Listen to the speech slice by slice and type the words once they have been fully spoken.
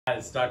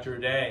It's Dr.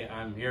 Day.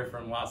 I'm here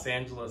from Los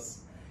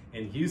Angeles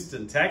in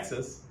Houston,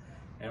 Texas,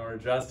 and we're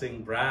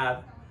adjusting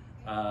Brad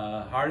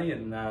Hardy,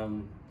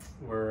 and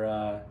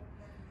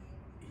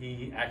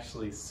he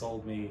actually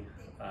sold me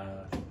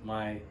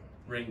my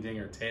ring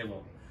dinger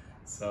table,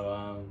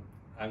 so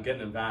I'm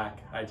getting him back.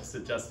 I just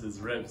adjusted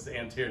his ribs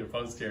anterior to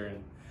posterior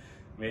and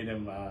made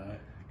him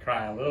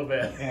cry a little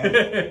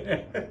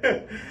bit.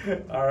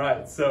 All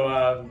right,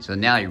 so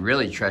now he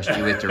really trusts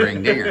you with the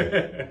ring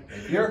dinger.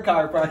 If you're a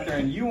chiropractor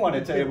and you want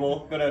a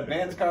table, go to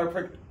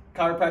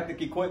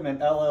Chiropractic Equipment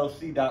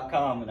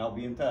LLC.com and I'll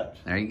be in touch.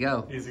 There you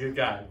go. He's a good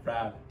guy,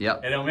 Brad.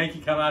 Yep. And he'll make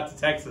you come out to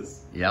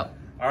Texas. Yep.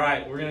 All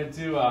right, we're gonna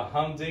do a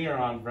humdinger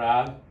on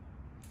Brad.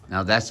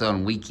 Now that's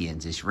on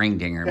weekends. It's ring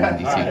dinger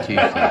Monday through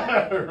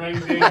Tuesday. Ring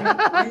dinger.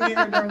 Ring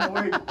dinger during the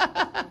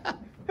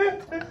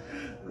week.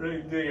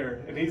 Ring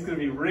dinger, and he's gonna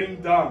be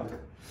ring dung.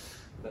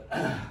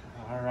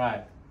 All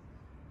right,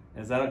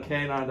 is that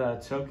okay?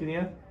 Not choking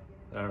you?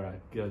 All right,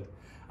 good.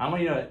 I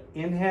want you to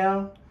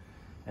inhale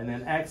and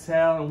then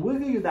exhale and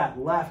wiggle you that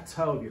left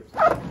toe of yours.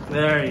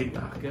 There you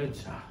go. Good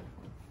job.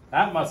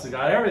 That must have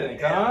got everything,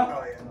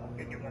 huh? Oh,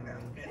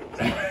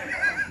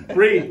 yeah.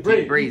 Breathe.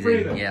 Keep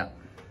breathing. Yeah.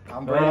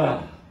 I'm breathing.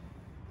 All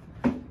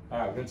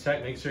right, we're gonna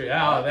check, make sure.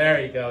 Oh,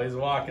 there you go. He's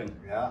walking.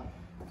 Yeah.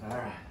 All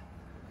right.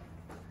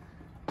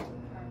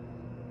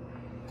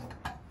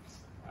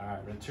 All right,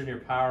 we're gonna turn your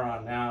power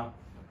on now.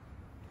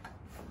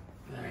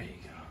 There you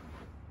go.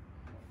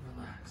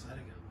 Relax, let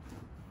it go.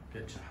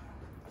 Good job.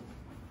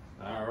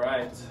 All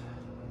right.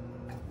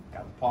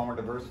 Got the Palmer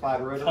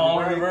diversified rotary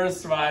Palmer brake.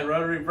 diversified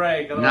rotary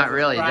brake. Not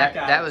really.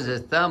 That was a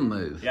thumb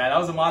move. Yeah, that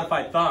was a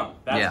modified thumb.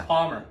 That's Yeah.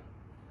 Palmer.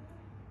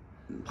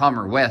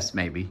 Palmer West,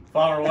 maybe.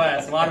 Palmer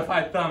West,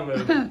 modified thumb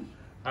move.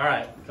 All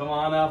right, come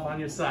on up on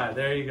your side.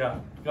 There you go.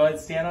 Go ahead,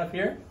 stand up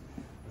here.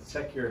 Let's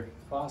check your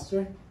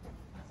posture.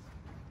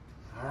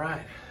 All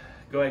right.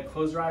 Go ahead,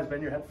 close your eyes,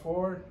 bend your head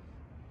forward.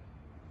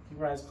 Keep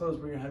your eyes closed,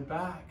 bring your head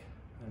back,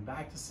 and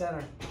back to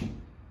center.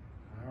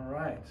 All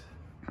right.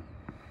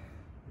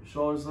 Your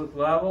shoulders look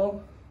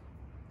level.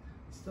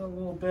 Still a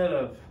little bit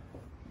of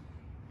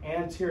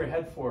anterior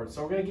head forward.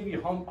 So we're gonna give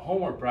you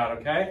homework, Brad,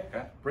 okay?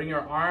 Okay. Bring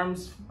your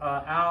arms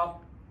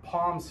out,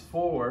 palms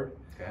forward.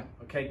 Okay.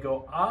 Okay,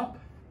 go up,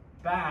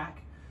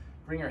 back.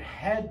 Bring your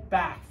head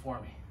back for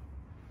me.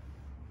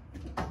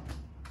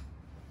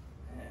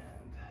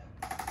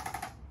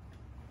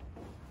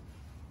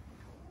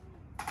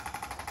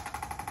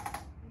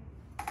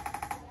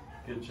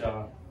 Good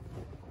job.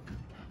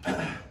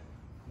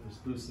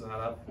 Just loosen that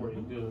up for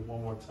you. Do it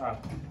one more time.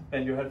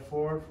 Bend your head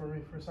forward for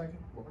me for a second.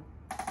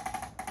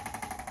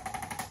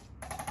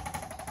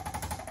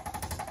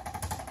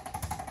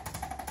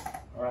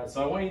 All right,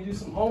 so I want you to do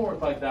some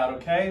homework like that,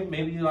 okay?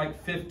 Maybe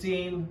like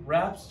 15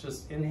 reps.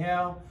 Just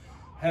inhale,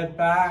 head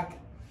back,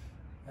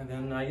 and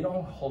then you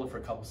don't hold it for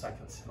a couple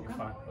seconds. You're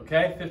fine.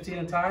 Okay, 15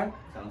 in time.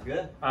 Sounds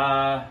good.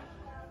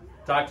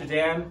 Dr.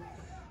 Dan,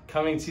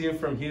 coming to you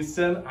from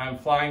Houston. I'm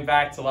flying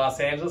back to Los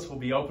Angeles. We'll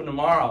be open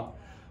tomorrow.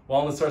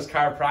 Wellness Source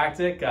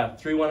Chiropractic,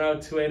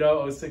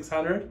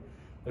 310-280-0600.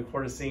 Look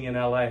forward to seeing you in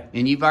LA.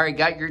 And you've already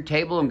got your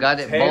table and got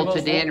it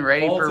bolted in,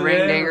 ready for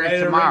ring dinger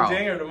tomorrow. Ring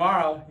dinger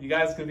tomorrow. You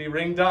guys can be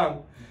ring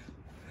dung.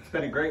 It's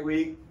been a great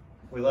week.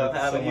 We love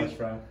having you. Thank you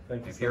so much, bro.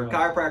 Thank you If so you're a much.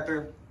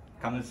 chiropractor,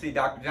 come to see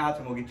Dr.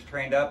 Johnson. We'll get you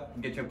trained up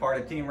and get you a part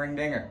of Team Ring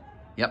Dinger.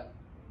 Yep.